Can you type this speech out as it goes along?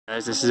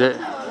Guys, this is it.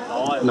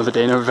 Another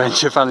day, another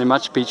adventure. Finally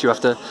Machu Pichu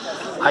after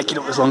hiking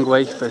up this long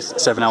way for a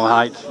 7-hour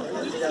hike.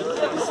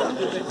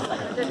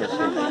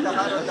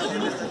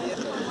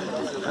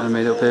 And I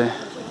made it up here.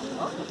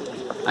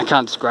 I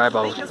can't describe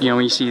how, you know,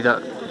 when you see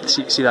that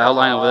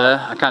outline over there,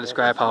 I can't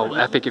describe how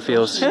epic it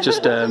feels.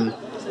 Just you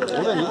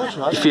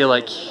feel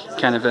like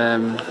kind of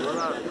when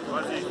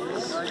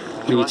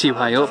you're too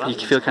high up, you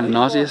can feel kind of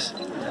nauseous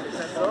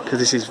because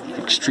this is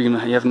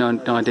extremely. You have no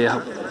idea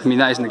how. I mean,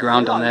 that isn't the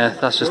ground down there,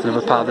 that's just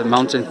another part of the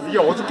mountain.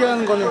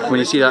 When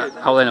you see that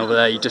outline over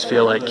there, you just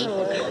feel like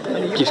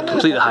you're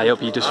completely high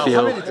up, you just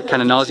feel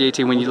kind of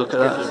nauseating when you look at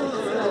that.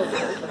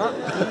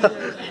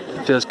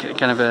 It feels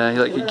kind of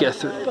like you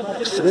get a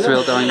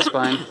thrill down your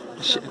spine.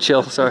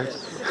 Chill, sorry.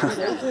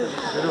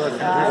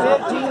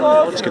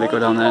 Just gonna go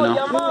down there now,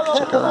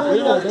 check out that.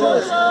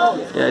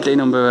 Yeah, year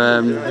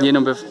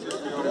number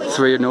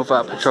 3 of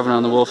Nofap, travelling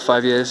around the world for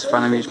 5 years,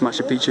 finally reached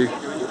Machu Pichu.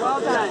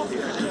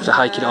 It was a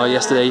hiking all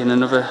yesterday and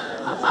another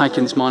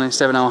hiking this morning,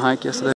 7-hour hike yesterday.